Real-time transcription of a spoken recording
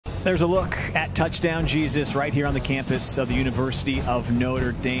There's a look at Touchdown Jesus right here on the campus of the University of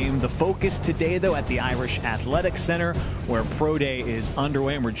Notre Dame. The focus today, though, at the Irish Athletic Center, where Pro Day is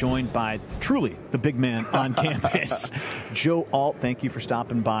underway, and we're joined by truly the big man on campus, Joe Alt. Thank you for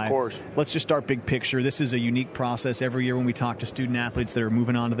stopping by. Of course. Let's just start big picture. This is a unique process. Every year when we talk to student athletes that are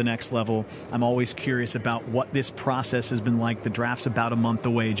moving on to the next level, I'm always curious about what this process has been like. The draft's about a month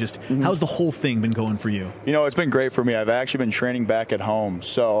away. Just how's the whole thing been going for you? You know, it's been great for me. I've actually been training back at home,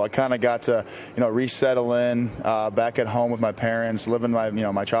 so I kind of got to, resettle in back at home with my parents, living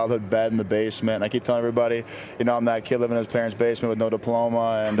my childhood bed in the basement. I keep telling everybody, I'm that kid living in his parents' basement with no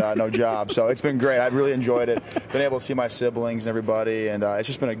diploma and no job. So it's been great. I've really enjoyed it. Been able to see my siblings and everybody, and it's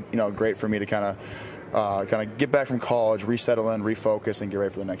just been great for me to kind of get back from college, resettle in, refocus, and get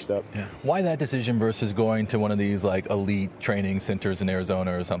ready for the next step. Yeah. Why that decision versus going to one of these like elite training centers in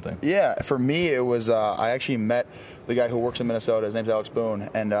Arizona or something? Yeah, for me it was I actually met the guy who works in Minnesota. His name's Alex Boone,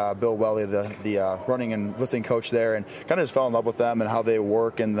 and Bill Welly, the running and lifting coach there, and kind of just fell in love with them and how they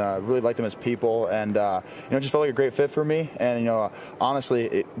work, and really liked them as people, and just felt like a great fit for me. And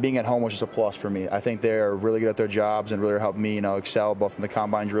honestly, being at home was just a plus for me. I think they're really good at their jobs and really helped me excel both in the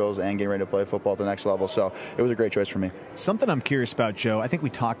combine drills and getting ready to play football at the next level. So it was a great choice for me. Something I'm curious about, Joe, I think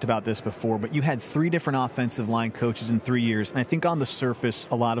we talked about this before, but you had 3 different offensive line coaches in 3 years, and I think on the surface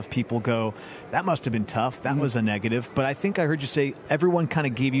a lot of people go, that must have been tough, that was a negative. But I think I heard you say everyone kind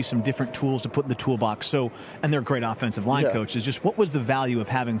of gave you some different tools to put in the toolbox. And they're great offensive line coaches. Just what was the value of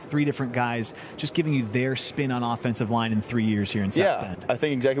having 3 different guys just giving you their spin on offensive line in 3 years here in South Bend? I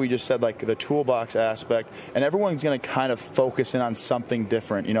think exactly what you just said, like the toolbox aspect. And everyone's going to kind of focus in on something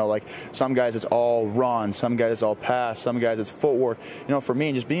different. Like some guys it's all run, some guys it's all pass, some guys it's footwork. For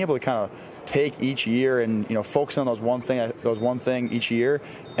me, just being able to kind of take each year and focus on those one thing each year,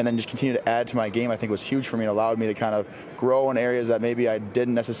 and then just continue to add to my game, I think was huge for me. It allowed me to kind of grow in areas that maybe I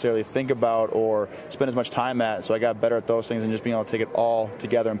didn't necessarily think about or spend as much time at. So I got better at those things, and just being able to take it all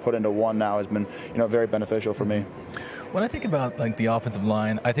together and put into one now has been very beneficial for me. When I think about like the offensive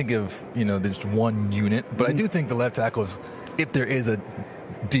line, I think of there's one unit, but I do think the left tackles, if there is a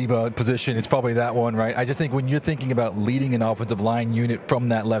diva position, it's probably that one, right? I just think when you're thinking about leading an offensive line unit from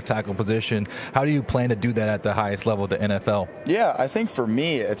that left tackle position, how do you plan to do that at the highest level of the NFL? Yeah, I think for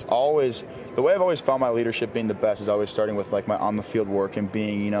me, it's always the way I've always found my leadership being the best is always starting with like my on the field work and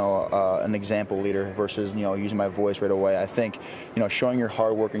being an example leader versus using my voice right away. I think showing your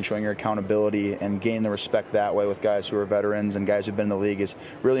hard work and showing your accountability and gaining the respect that way with guys who are veterans and guys who've been in the league is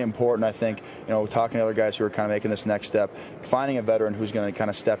really important. I think talking to other guys who are kind of making this next step, finding a veteran who's going to kind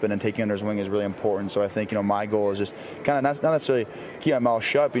of step in and take you under his wing is really important. So I think my goal is just kind of not necessarily keep my mouth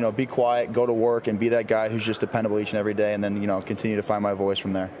shut, be quiet, go to work, and be that guy who's just dependable each and every day, and then continue to find my voice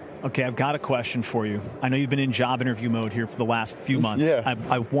from there. Okay, I've got a question for you. I know you've been in job interview mode here for the last few months. Yeah.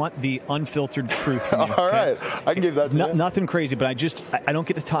 I want the unfiltered truth from you. All right. I can give that to you. Nothing crazy, but I don't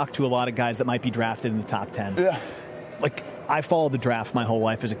get to talk to a lot of guys that might be drafted in the top 10. Yeah. Like, I followed the draft my whole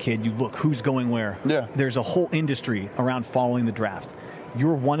life as a kid. You look who's going where. Yeah. There's a whole industry around following the draft.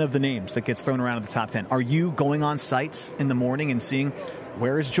 You're one of the names that gets thrown around in the top 10. Are you going on sites in the morning and seeing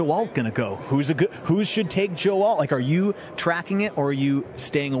where is Joe Alt going to go? Who should take Joe Alt? Like, are you tracking it or are you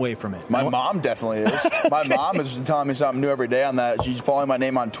staying away from it? My mom definitely is. My mom is telling me something new every day on that. She's following my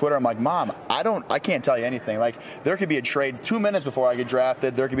name on Twitter. I'm like, Mom, I can't tell you anything. Like, there could be a trade 2 minutes before I get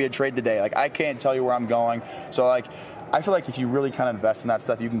drafted. There could be a trade today. Like, I can't tell you where I'm going. So, like, I feel like if you really kind of invest in that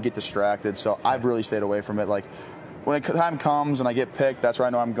stuff, you can get distracted. So I've really stayed away from it. Like, when the time comes and I get picked, that's where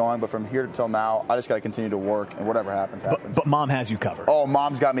I know I'm going. But from here till now, I just got to continue to work, and whatever happens, happens. But Mom has you covered. Oh,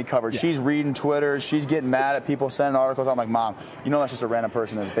 Mom's got me covered. Yeah. She's reading Twitter. She's getting mad at people sending articles. I'm like, Mom, that's just a random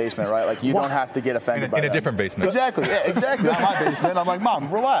person in his basement, right? Like, you don't have to get offended by that. In a different basement. Exactly. Yeah, exactly. Not my basement. I'm like,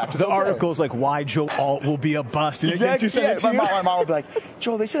 Mom, relax. The article's like, why Joe Alt will be a bust. Exactly. Yeah. My mom will be like,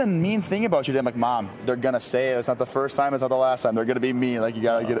 Joe, they said a mean thing about you today. I'm like, Mom, they're going to say it. It's not the first time. It's not the last time. They're going to be mean. Like, you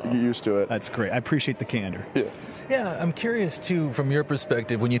got to get used to it. That's great. I appreciate the candor. Yeah. Yeah, I'm curious, too, from your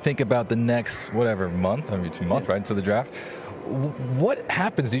perspective, when you think about the next, month, 2 months, right, to the draft, what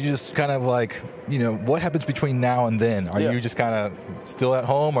happens? Do you just kind of like, what happens between now and then? Are you just kind of still at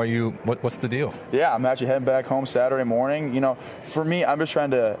home? Are you, what's the deal? Yeah, I'm actually heading back home Saturday morning. For me, I'm just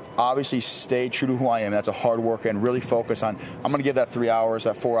trying to obviously stay true to who I am. That's a hard worker, and really focus on, I'm going to give that 3 hours,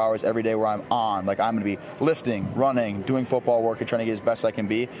 that 4 hours every day where I'm on. Like, I'm going to be lifting, running, doing football work, and trying to get as best I can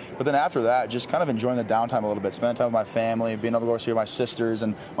be. But then after that, just kind of enjoying the downtime a little bit, spending time with my family, being able to go see my sisters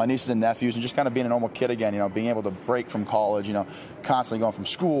and my nieces and nephews, and just kind of being a normal kid again, being able to break from college, constantly going from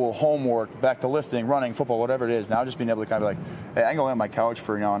school, homework, back to lifting, running, football, whatever it is. Now just being able to kind of be like, hey, I can go lay on my couch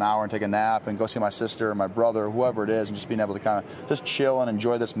for, an hour and take a nap and go see my sister or my brother, whoever it is, and just being able to kind of just chill and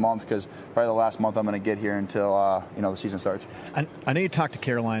enjoy this month, because probably the last month I'm going to get here until, the season starts. I know you talked to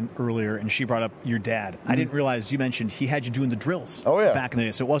Caroline earlier, and she brought up your dad. I didn't realize you mentioned he had you doing the drills back in the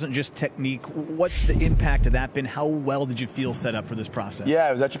day, so it wasn't just technique. What's the impact of that been? How well did you feel set up for this process? Yeah,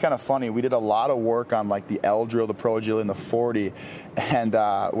 it was actually kind of funny. We did a lot of work on like the L drill, the pro drill, and the 40. And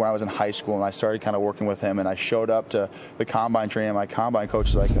when I was in high school, and I started kind of working with him, and I showed up to the combine training, and my combine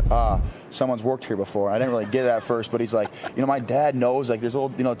coach was like, someone's worked here before. I didn't really get it at first, but he's like, my dad knows, like, there's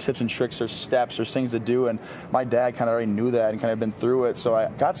little, tips and tricks, there's steps, there's things to do, and my dad kind of already knew that and kind of been through it. So I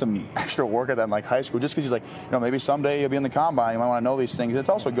got some extra work at that in like high school, just because he's like, maybe someday you'll be in the combine, you might want to know these things. It's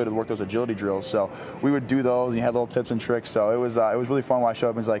also good to work those agility drills. So we would do those, and he had little tips and tricks. So it was really fun when I showed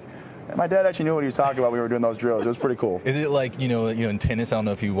up, and he's like, my dad actually knew what he was talking about when we were doing those drills. It was pretty cool. Is it like, in tennis, I don't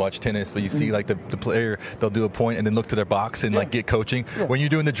know if you watch tennis, but you see like the player, they'll do a point and then look to their box and like get coaching. Yeah. When you're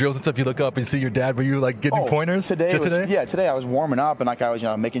doing the drills and stuff, you look up and see your dad, were you like getting pointers? Today I was warming up, and like I was,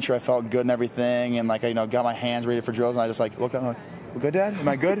 making sure I felt good and everything, and like I, got my hands ready for drills, and I just like look up, I'm like, well, good, Dad? Am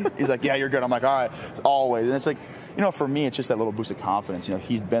I good? He's like, yeah, you're good. I'm like, all right. It's always. And it's like, for me, it's just that little boost of confidence.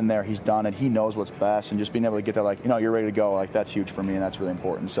 He's been there, he's done it, he knows what's best, and just being able to get that, like, you're ready to go, like, that's huge for me, and that's really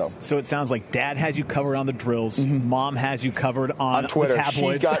important. So it sounds like Dad has you covered on the drills, Mom has you covered on Twitter. The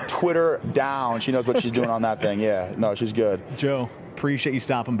tabloids. She's got Twitter down. She knows what she's doing on that thing. Yeah, no, she's good. Joe, appreciate you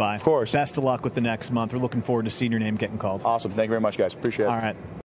stopping by. Of course. Best of luck with the next month. We're looking forward to seeing your name getting called. Awesome. Thank you very much, guys. Appreciate it. All right.